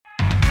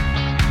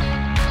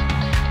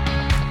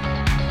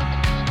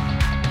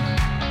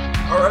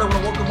All right, I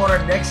want to welcome on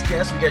our next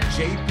guest. We got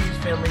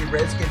JP's Finlay,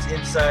 Redskins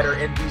insider,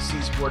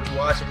 NBC Sports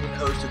Washington,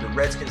 host of the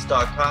Redskins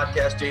Talk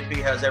podcast.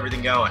 JP, how's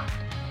everything going?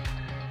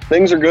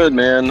 Things are good,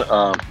 man.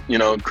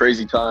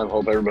 Crazy time.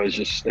 Hope everybody's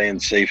just staying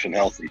safe and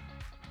healthy.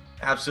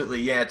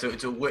 Absolutely, yeah. It's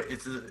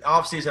the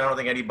off season. I don't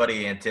think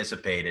anybody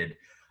anticipated.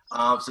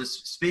 So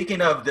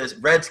speaking of this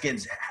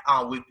Redskins,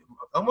 we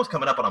almost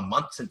coming up on a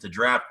month since the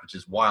draft, which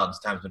is wild. This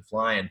time's been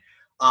flying.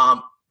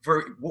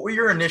 What were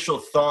your initial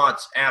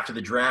thoughts after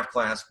the draft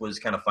class was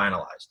kind of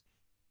finalized?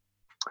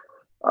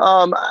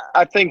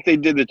 I think they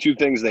did the two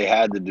things they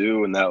had to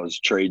do, and that was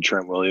trade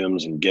Trent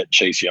Williams and get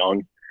Chase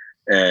Young.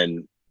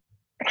 And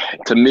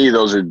to me,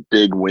 those are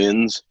big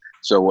wins.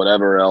 So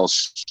whatever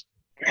else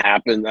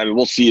happens, I mean,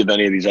 we'll see if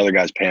any of these other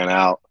guys pan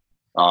out.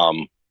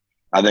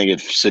 I think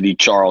if Sadiq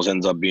Charles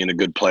ends up being a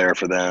good player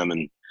for them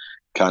and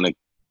kind of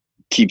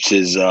keeps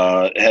his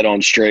head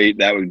on straight,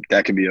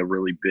 that could be a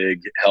really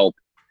big help.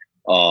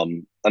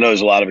 I know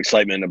there's a lot of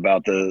excitement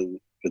about the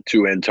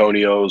two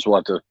Antonios. We'll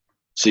have to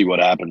see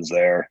what happens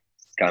there.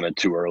 It's kind of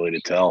too early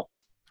to tell.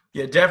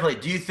 Yeah, definitely.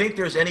 Do you think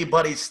there's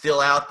anybody still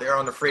out there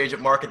on the free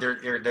agent market they're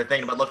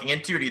thinking about looking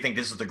into, or do you think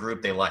this is the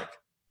group they like?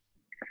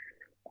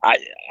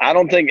 I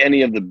don't think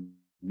any of the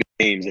big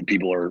names that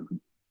people are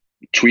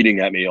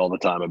tweeting at me all the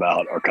time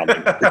about are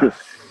coming.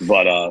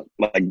 But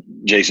like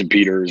Jason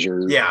Peters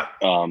or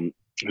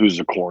who's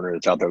the corner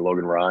that's out there,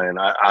 Logan Ryan.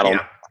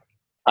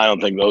 I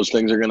don't think those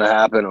things are going to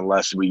happen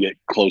unless we get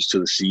close to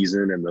the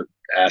season and the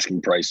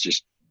asking price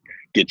just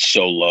gets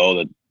so low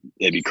that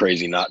it'd be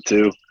crazy not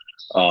to.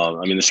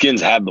 The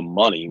Skins have the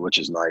money, which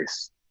is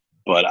nice.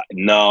 But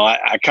no,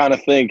 I kind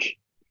of think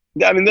 –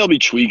 there'll be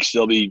tweaks.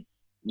 There'll be,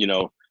 you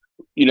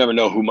never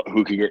know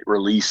who could get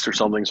released or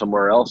something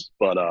somewhere else.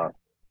 But I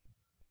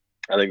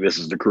think this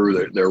is the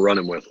crew they're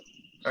running with.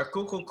 All right,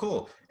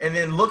 cool. And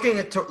then looking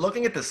at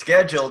the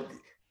schedule –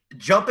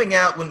 jumping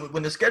out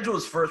when the schedule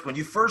was when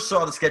you first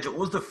saw the schedule,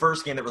 what was the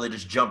first game that really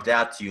just jumped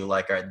out to you?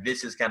 Like, all right,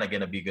 this is kind of going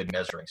to be a good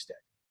measuring stick.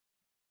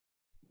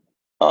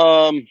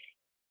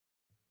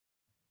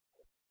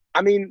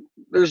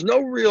 There's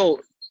no real.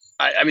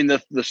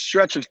 The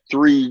stretch of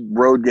 3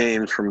 road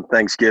games from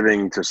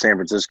Thanksgiving to San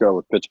Francisco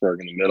with Pittsburgh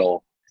in the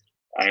middle.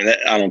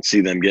 I don't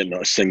see them getting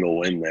a single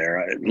win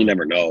there. You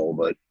never know,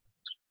 but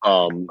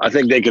I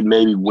think they could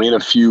maybe win a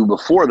few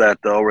before that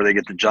though, where they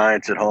get the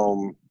Giants at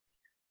home,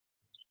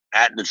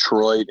 at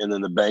Detroit, and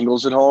then the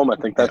Bengals at home. I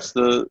think that's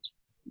the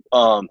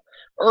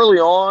early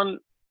on.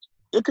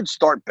 It could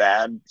start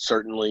bad,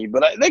 certainly,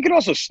 but they could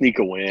also sneak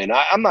a win.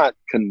 I'm not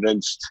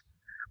convinced.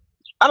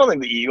 I don't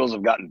think the Eagles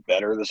have gotten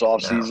better this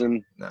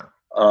offseason.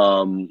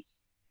 No.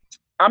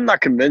 I'm not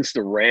convinced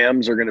the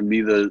Rams are going to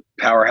be the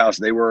powerhouse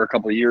they were a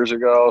couple of years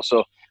ago.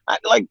 So I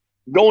like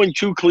going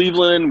to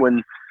Cleveland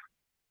when,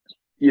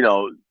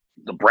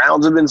 the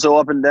Browns have been so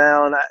up and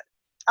down.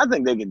 I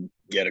think they could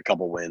get a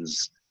couple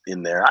wins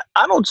in there.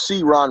 I don't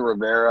see Ron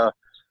Rivera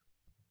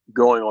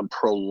going on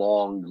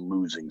prolonged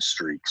losing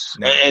streaks.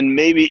 No. And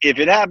maybe if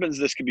it happens,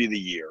 this could be the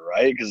year,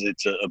 right? Because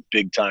it's a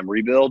big-time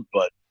rebuild,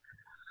 but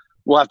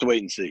we'll have to wait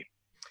and see.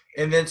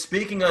 And then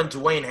speaking on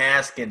Dwayne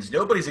Haskins,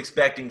 nobody's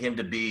expecting him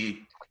to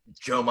be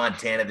Joe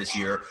Montana this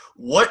year.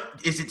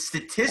 What is it,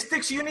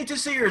 statistics you need to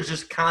see, or is it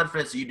just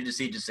confidence that you need to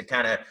see just to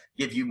kind of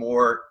give you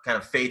more kind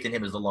of faith in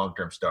him as the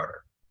long-term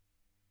starter?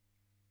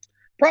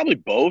 Probably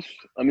both.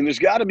 There's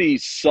got to be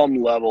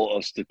some level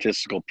of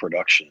statistical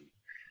production.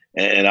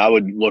 And I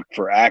would look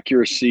for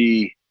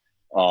accuracy,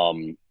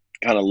 kind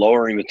of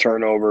lowering the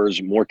turnovers,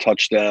 more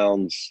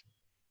touchdowns,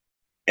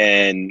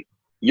 and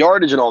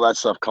yardage and all that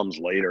stuff comes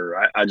later.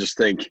 I just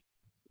think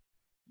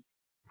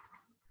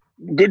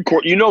good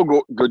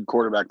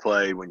quarterback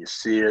play when you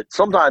see it.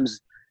 Sometimes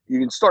you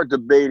can start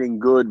debating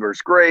good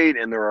versus great,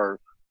 and there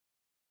are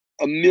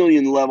a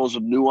million levels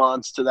of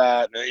nuance to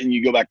that. And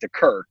you go back to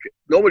Kirk.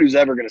 Nobody's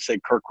ever going to say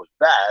Kirk was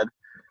bad.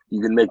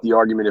 You can make the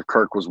argument if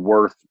Kirk was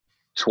worth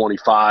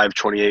 25,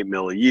 28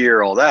 mil a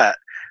year, all that.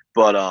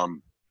 But,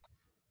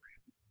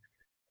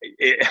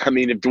 if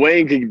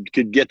Dwayne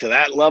could get to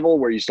that level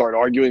where you start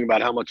arguing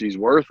about how much he's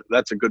worth,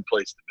 that's a good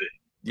place to be.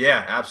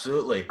 Yeah,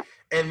 absolutely.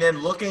 And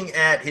then looking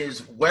at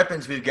his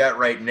weapons we've got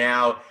right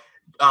now,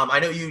 I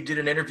know you did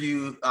an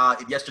interview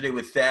yesterday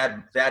with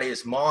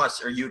Thaddeus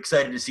Moss. Are you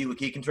excited to see what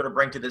he can sort of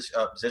bring to this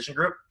position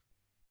group?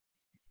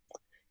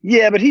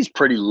 Yeah, but he's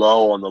pretty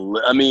low on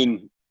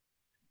the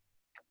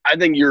I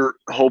think you're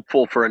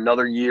hopeful for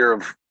another year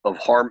of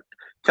Harmon.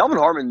 Kelvin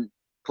Harmon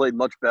played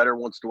much better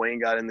once Dwayne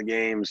got in the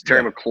games.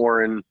 Terry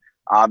McLaurin,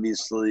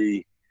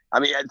 obviously.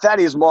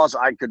 Thaddeus Moss,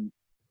 I could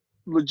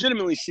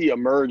legitimately see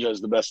emerge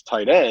as the best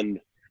tight end,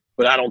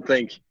 but I don't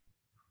think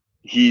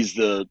he's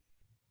the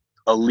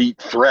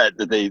elite threat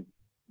that they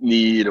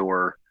need.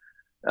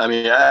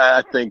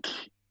 I think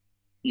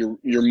you're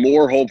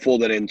more hopeful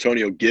that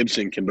Antonio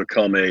Gibson can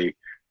become a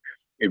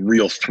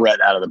real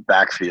threat out of the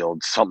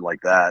backfield, something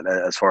like that,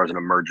 as far as an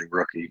emerging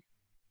rookie.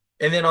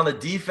 And then on the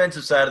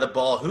defensive side of the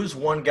ball, who's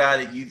one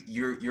guy that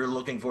you're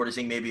looking forward to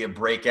seeing maybe a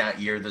breakout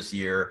year this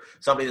year?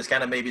 Somebody that's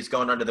kind of maybe is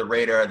going under the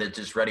radar that's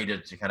just ready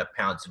to kind of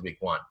pounce in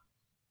week one.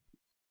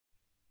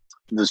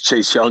 Does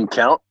Chase Young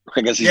count?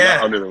 I guess he's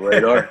not under the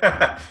radar.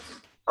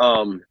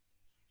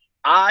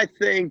 I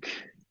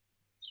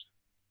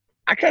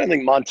kind of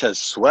think Montez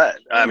Sweat.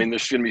 I mean,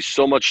 there's going to be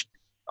so much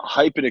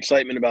hype and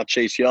excitement about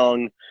Chase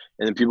Young,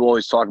 and then people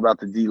always talk about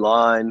the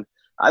D-line.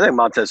 I think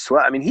Montez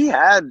Sweat, I mean, he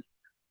had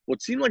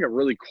what seemed like a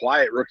really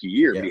quiet rookie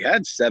year, but he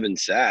had 7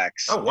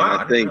 sacks. Oh, wow.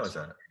 I didn't realize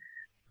that.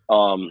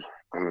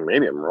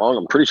 Maybe I'm wrong.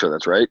 I'm pretty sure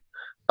that's right.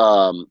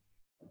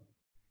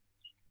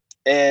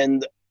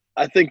 And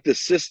I think the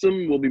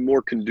system will be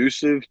more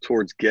conducive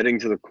towards getting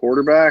to the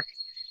quarterback.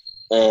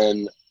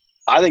 And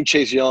I think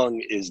Chase Young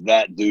is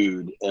that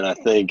dude. And I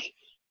think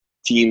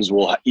teams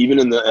will, even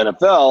in the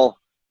NFL,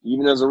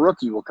 even as a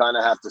rookie, will kind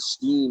of have to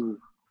scheme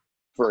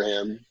for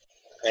him.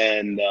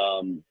 And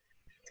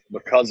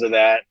because of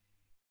that,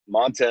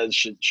 Montez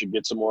should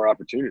get some more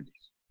opportunities.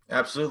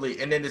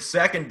 Absolutely. And in the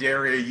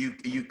secondary, are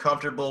you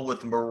comfortable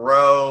with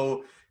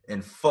Moreau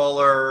and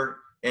Fuller?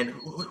 And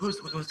who's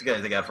the guy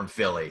they got from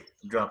Philly?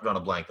 Drawing a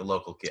blank, the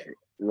local kid.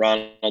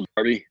 Ronald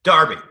Darby.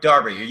 Darby.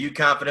 Are you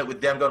confident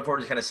with them going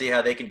forward to kind of see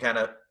how they can kind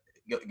of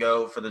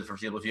go for the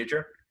foreseeable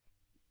future?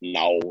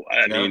 No.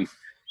 I mean,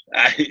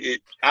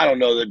 I don't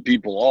know that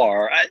people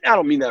are. I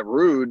don't mean that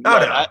rude. Oh,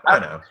 no, I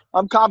know.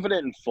 I'm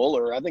confident in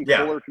Fuller. I think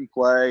Fuller can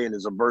play and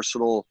is a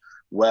versatile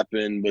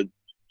weapon, but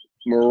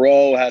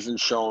Moreau hasn't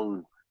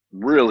shown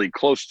really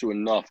close to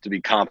enough to be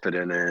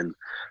confident in.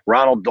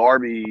 Ronald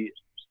Darby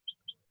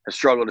has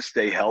struggled to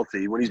stay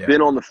healthy. When he's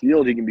been on the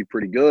field, he can be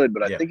pretty good,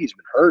 but I think he's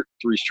been hurt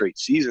 3 straight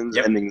seasons,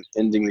 ending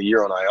the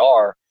year on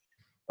IR.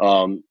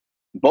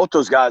 Both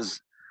those guys,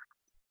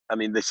 I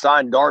mean, they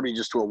signed Darby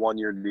just to a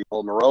 1-year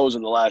deal. Moreau's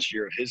in the last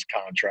year of his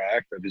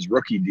contract, of his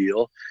rookie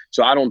deal.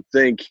 So I don't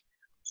think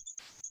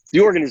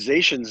the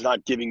organization's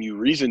not giving you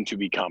reason to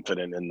be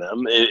confident in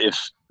them. If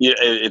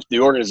the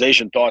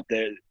organization thought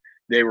that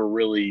they were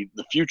really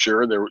the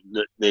future,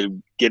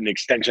 they'd get an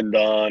extension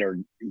done or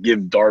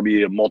give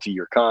Darby a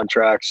multi-year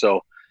contract.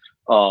 So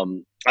I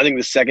think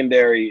the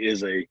secondary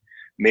is a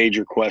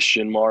major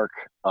question mark.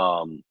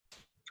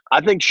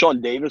 I think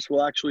Sean Davis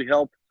will actually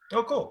help.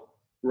 Oh, cool.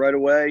 Right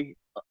away.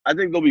 I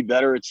think they'll be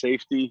better at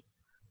safety,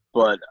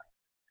 but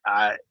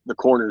the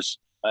corners,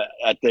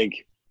 I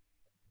think,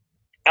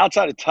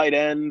 outside of tight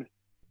end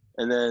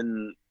and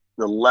then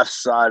the left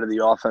side of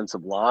the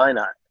offensive line,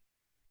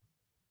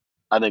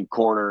 I think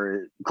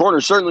corner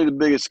is certainly the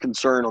biggest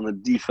concern on the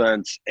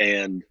defense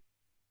and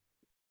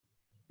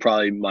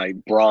probably my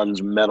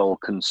bronze medal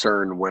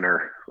concern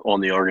winner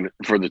on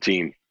for the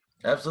team.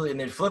 Absolutely. And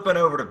then flipping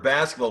over to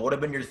basketball, what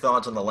have been your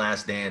thoughts on The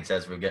Last Dance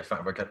as we're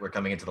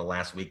coming into the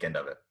last weekend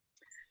of it?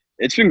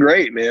 It's been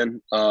great,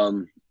 man.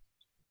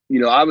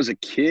 I was a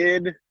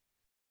kid.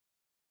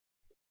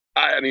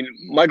 I mean,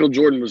 Michael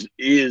Jordan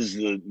is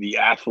the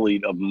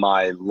athlete of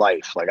my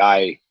life. Like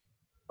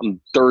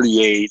I'm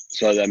 38,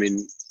 so I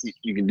mean,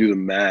 you can do the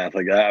math.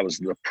 Like I was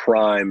the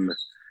prime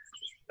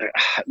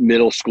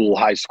middle school,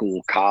 high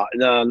school,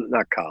 no,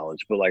 not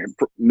college, but like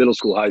middle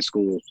school, high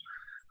school.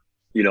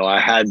 I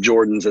had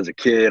Jordans as a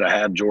kid. I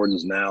have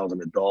Jordans now as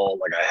an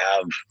adult. Like I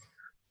have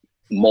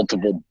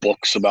multiple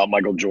books about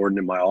Michael Jordan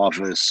in my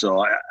office.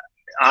 So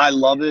I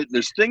love it.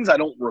 There's things I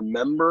don't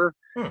remember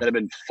that have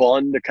been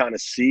fun to kind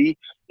of see.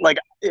 Like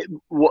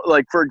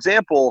for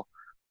example,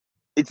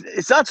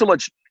 it's not so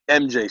much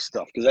MJ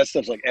stuff because that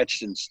stuff's like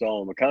etched in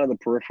stone, but kind of the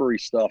periphery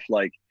stuff.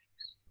 Like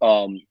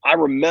I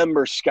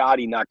remember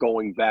Scotty not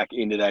going back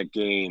into that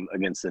game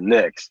against the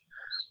Knicks,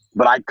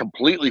 but I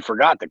completely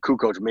forgot that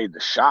Kukoc made the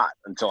shot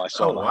until I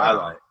saw the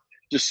highlight.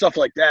 Just stuff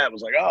like that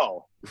was like,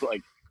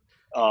 it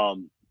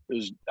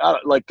was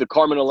like the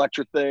Carmen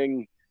Electra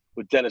thing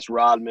with Dennis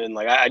Rodman.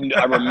 Like I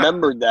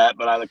remembered that,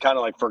 but I kind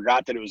of like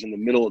forgot that it was in the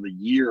middle of the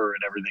year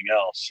and everything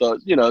else. So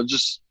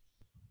just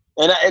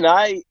and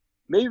I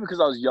maybe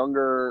because I was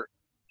younger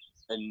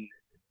and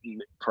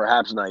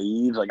perhaps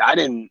naive, like I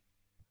didn't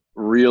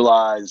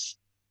realize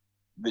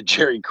the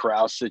Jerry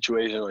Krause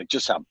situation, like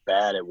just how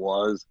bad it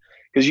was.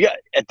 Because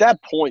at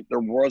that point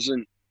there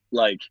wasn't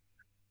like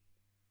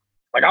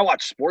I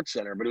watched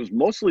SportsCenter, but it was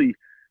mostly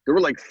there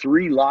were like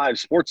 3 live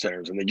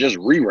SportsCenters and they just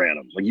reran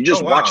them. Like you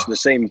just watched the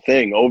same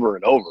thing over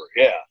and over.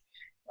 Yeah.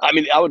 I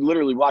mean, I would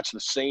literally watch the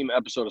same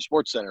episode of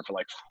SportsCenter for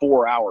like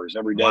 4 hours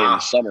every day in the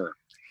summer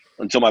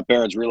until my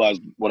parents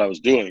realized what I was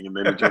doing and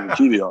made me turn the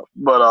TV off.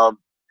 But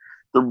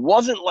there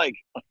wasn't like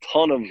a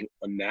ton of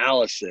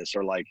analysis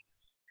or like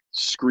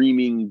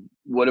screaming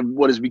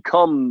what has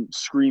become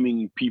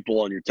screaming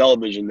people on your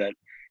television that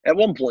at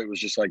one point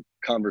was just like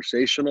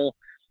conversational.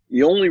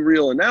 The only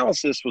real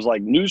analysis was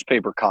like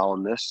newspaper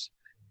columnists.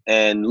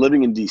 And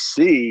living in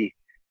DC,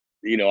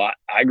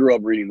 I grew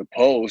up reading the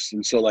Post,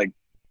 and so like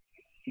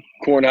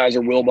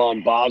Kornheiser,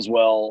 Wilbon,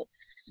 Boswell,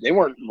 they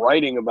weren't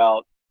writing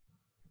about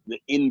the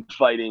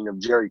infighting of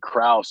Jerry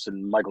Krause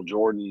and Michael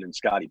Jordan and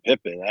Scottie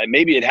Pippen.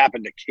 Maybe it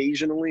happened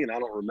occasionally, and I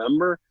don't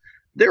remember.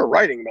 They were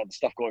writing about the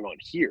stuff going on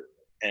here,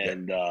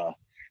 and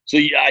so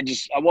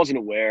I wasn't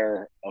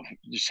aware of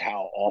just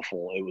how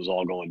awful it was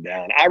all going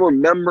down. I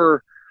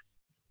remember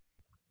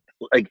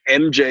like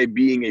MJ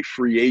being a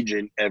free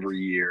agent every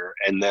year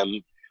and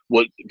them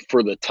what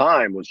for the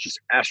time was just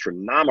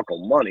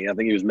astronomical money. I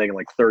think he was making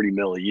like $30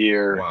 million a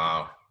year.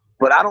 Wow.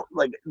 But I don't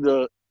like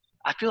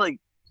I feel like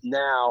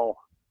now,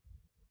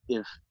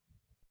 if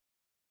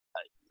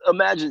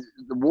imagine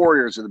the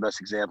Warriors are the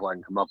best example I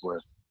can come up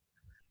with.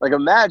 Like,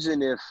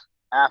 imagine if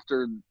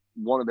after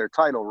one of their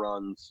title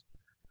runs,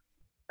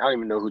 I don't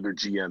even know who their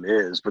GM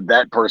is, but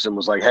that person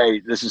was like, "Hey,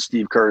 this is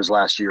Steve Kerr's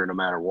last year, no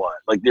matter what."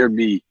 Like, there'd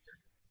be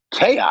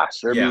chaos.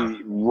 There'd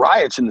be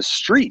riots in the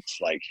streets.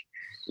 Like,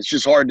 it's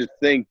just hard to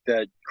think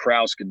that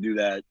Krause could do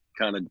that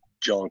kind of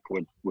junk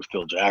with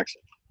Phil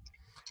Jackson.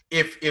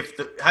 If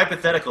the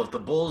hypothetical, if the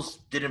Bulls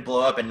didn't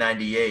blow up in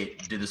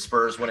 '98, do the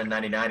Spurs win in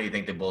 '99? Do you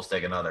think the Bulls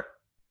take another?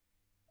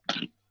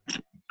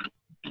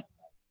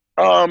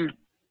 I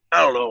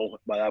don't know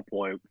by that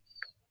point,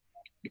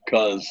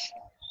 because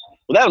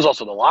that was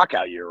also the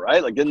lockout year,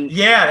 right? Like, didn't?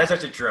 Yeah, that's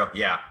actually true.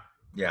 Yeah.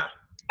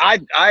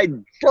 I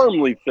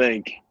firmly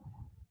think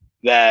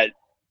that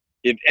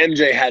if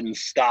MJ hadn't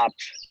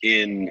stopped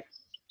in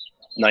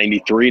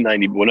 93,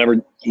 90, whenever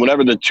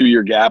the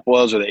 2-year gap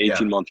was, or the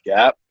 18-month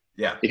gap,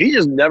 if he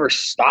just never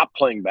stopped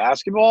playing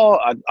basketball,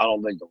 I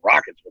don't think the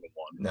Rockets would have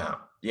won. No.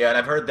 Yeah, and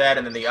I've heard that.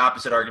 And then the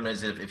opposite argument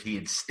is if he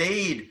had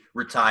stayed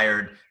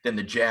retired, then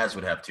the Jazz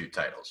would have 2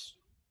 titles.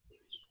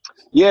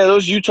 Yeah,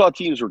 those Utah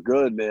teams were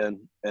good,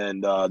 man.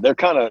 And they're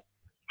kind of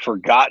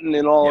forgotten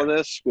in all of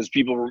this because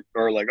people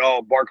are like,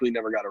 oh, Barkley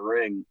never got a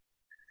ring.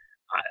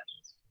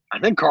 I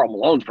think Karl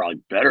Malone's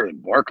probably better than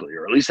Barkley,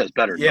 or at least has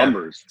better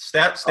numbers.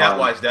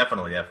 Stat-wise,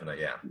 definitely, yeah.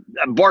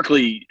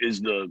 Barkley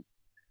is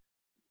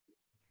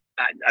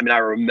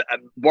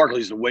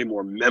Barkley's the way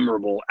more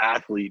memorable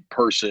athlete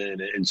person,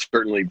 and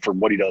certainly for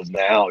what he does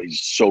now,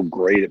 he's so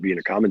great at being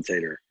a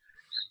commentator.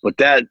 But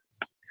that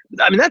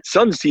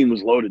Suns team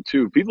was loaded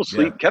too. People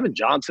sleep. Yeah. Kevin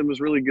Johnson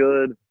was really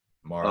good.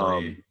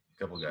 Marley, a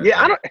couple guys.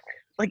 Yeah,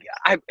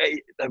 I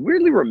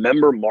weirdly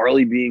remember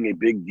Marley being a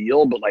big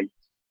deal, but like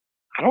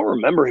I don't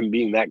remember him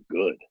being that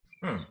good.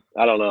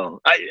 I don't know.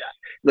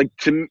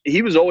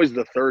 He was always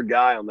the third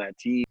guy on that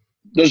team.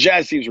 Those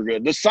Jazz teams were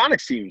good. The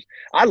Sonics teams,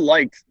 I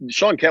liked.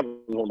 Sean Kemp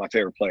was one of my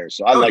favorite players,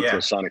 so I liked the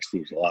Sonics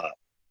teams a lot.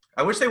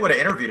 I wish they would have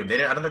interviewed him.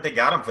 I don't think they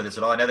got him for this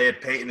at all. I know they had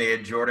Peyton, they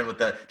had Jordan with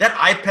that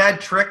iPad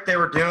trick they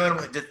were doing.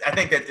 I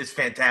think that is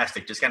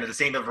fantastic. Just kind of the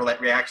same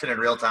reaction in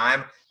real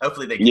time.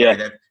 Hopefully they carry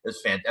that.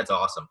 That's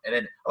awesome. And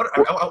then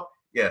I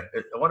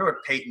wonder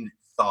what Peyton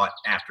thought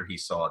after he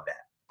saw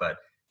that. But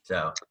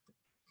so.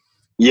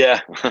 Yeah.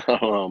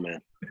 Oh,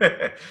 man.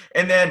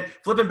 And then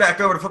flipping back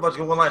over to football, just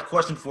one last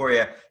question for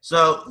you.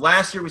 So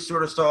last year we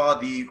sort of saw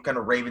the kind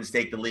of Ravens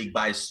take the league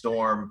by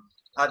storm.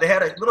 They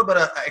had a little bit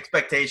of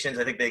expectations.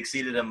 I think they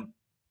exceeded them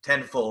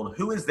tenfold.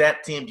 Who is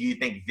that team, do you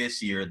think,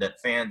 this year that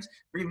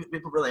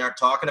people really aren't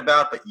talking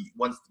about, but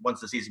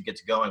once the season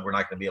gets going, we're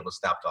not going to be able to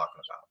stop talking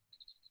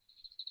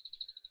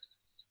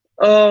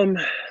about?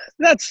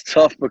 That's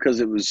tough because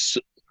it was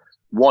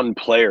one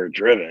player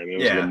driven. I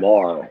mean, it was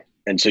Lamar.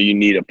 And so you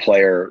need a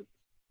player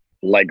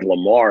like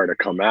Lamar to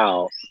come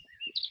out.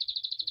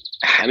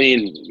 I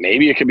mean,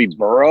 maybe it could be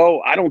Burrow.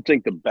 I don't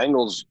think the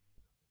Bengals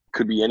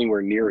could be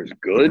anywhere near as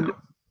good. No.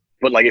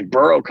 But, like, if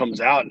Burrow comes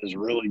out and is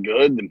really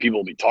good, then people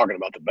will be talking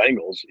about the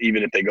Bengals,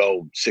 even if they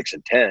go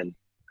 6-10.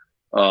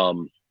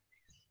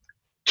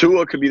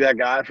 Tua could be that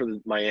guy for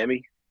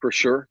Miami for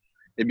sure.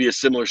 It'd be a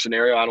similar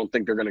scenario. I don't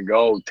think they're going to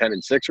go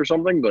 10-6 or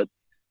something, but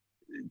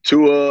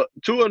Tua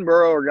and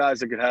Burrow are guys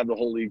that could have the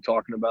whole league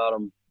talking about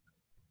them.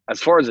 As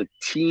far as a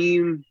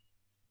team,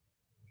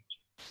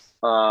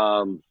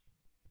 the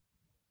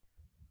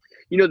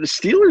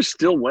Steelers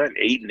still went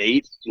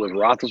 8-8 with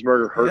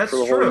Roethlisberger hurt for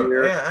the whole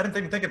year. Yeah, I didn't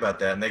even think about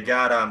that. And they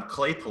got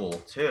Claypool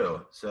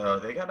too, so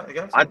they got. I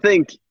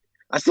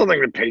still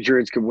think the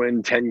Patriots could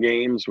win 10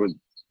 games with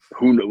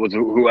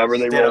whoever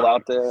they roll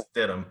out there.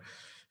 Stidham.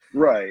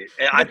 Right,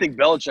 and I think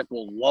Belichick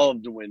will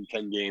love to win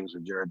 10 games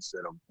with Jared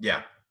Stidham.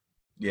 Yeah.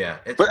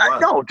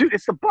 No, dude,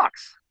 it's the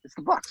Bucks. It's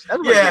the Bucks.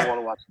 Everybody's gonna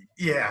want to watch them.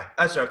 Yeah,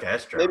 that's okay.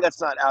 That's true. Maybe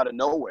that's not out of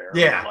nowhere.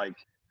 Yeah,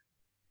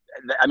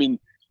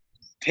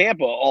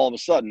 Tampa all of a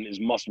sudden is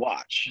must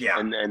watch. Yeah.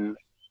 And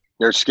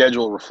their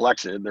schedule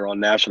reflects it. They're on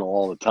national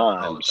all the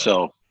time.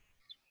 So,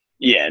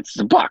 yeah, it's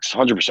the Bucs,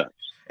 100%.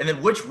 And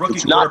then which rookie?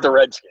 It's not the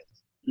Redskins.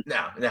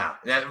 No.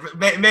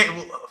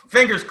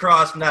 Fingers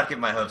crossed, not get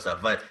my hopes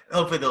up, but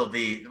hopefully they'll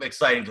be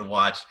exciting to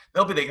watch.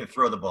 Hopefully they can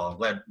throw the ball. I'm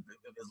glad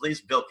at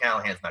least Bill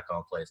Callahan's not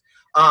calling plays.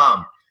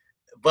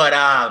 But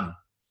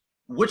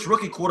which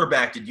rookie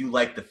quarterback did you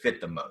like to fit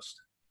the most?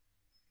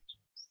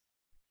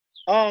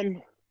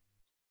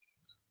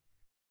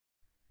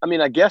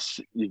 I guess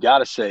you got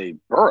to say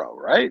Burrow,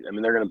 right?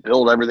 They're going to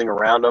build everything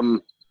around him.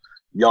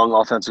 Young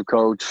offensive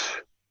coach.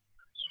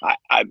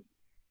 I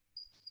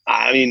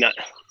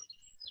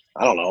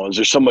don't know. Is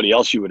there somebody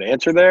else you would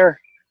answer there?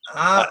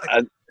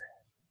 I'm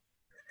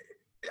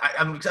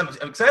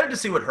excited to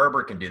see what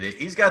Herbert can do.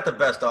 He's got the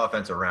best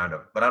offense around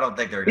him, but I don't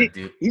think they're going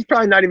to do. He's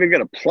probably not even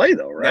going to play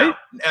though, right?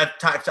 No,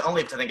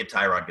 only if I think if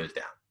Tyrod goes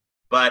down.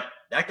 But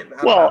that could.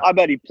 I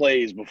bet he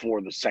plays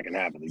before the second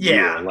half of the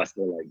year, unless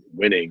they're like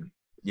winning.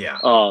 Yeah.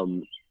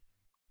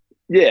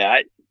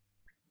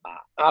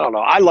 I don't know.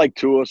 I like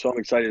Tua, so I'm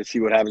excited to see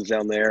what happens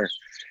down there.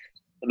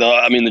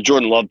 The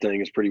Jordan Love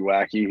thing is pretty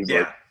wacky.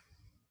 Yeah.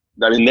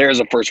 But, there's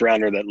a first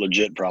rounder that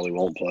legit probably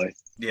won't play.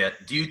 Yeah.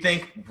 Do you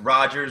think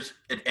Rodgers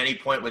at any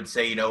point would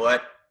say, you know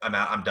what, I'm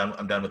out, I'm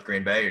done with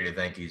Green Bay, or do you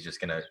think he's just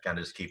gonna kind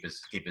of just keep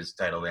his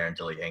title there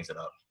until he hangs it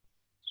up?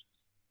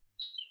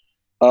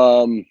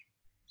 I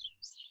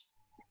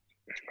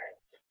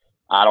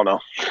don't know.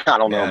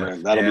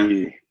 Man.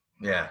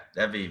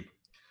 That'd be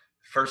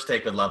first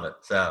take would love it.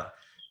 So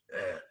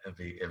it'd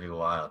be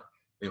wild.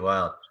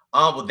 Well,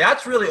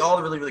 that's really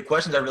all the really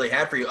questions I really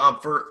had for you.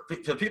 For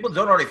people who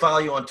don't already follow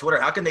you on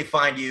Twitter, how can they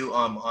find you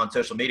on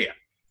social media?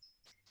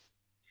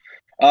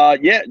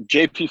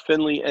 JP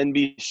Finlay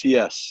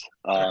NBCS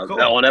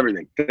cool. On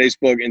everything,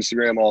 Facebook,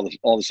 Instagram, all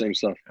the same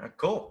stuff.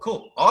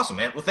 Cool, awesome,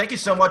 man. Well, thank you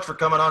so much for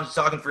coming on and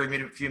talking for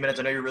a few minutes.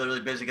 I know you're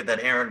really busy. Get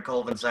that Aaron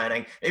Colvin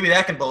signing. Maybe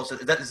that can bolster.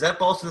 Is that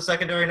bolster the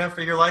secondary enough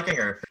for your liking,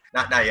 or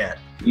not yet?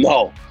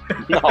 No,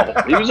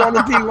 he was on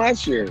the team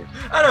last year.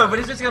 I know, but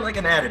he's just got like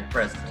an added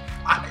presence.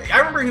 I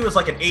remember he was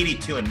like an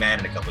 82 in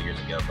Madden a couple years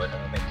ago, but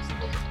I think he's a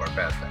little bit far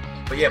past that.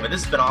 But yeah, but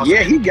this has been awesome.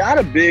 Yeah, he got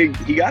a big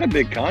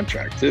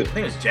contract too. I think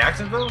it was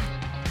Jacksonville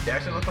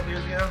a couple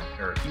years ago,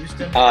 or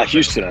Houston.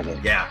 Houston, I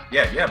think. Yeah,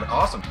 but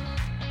awesome.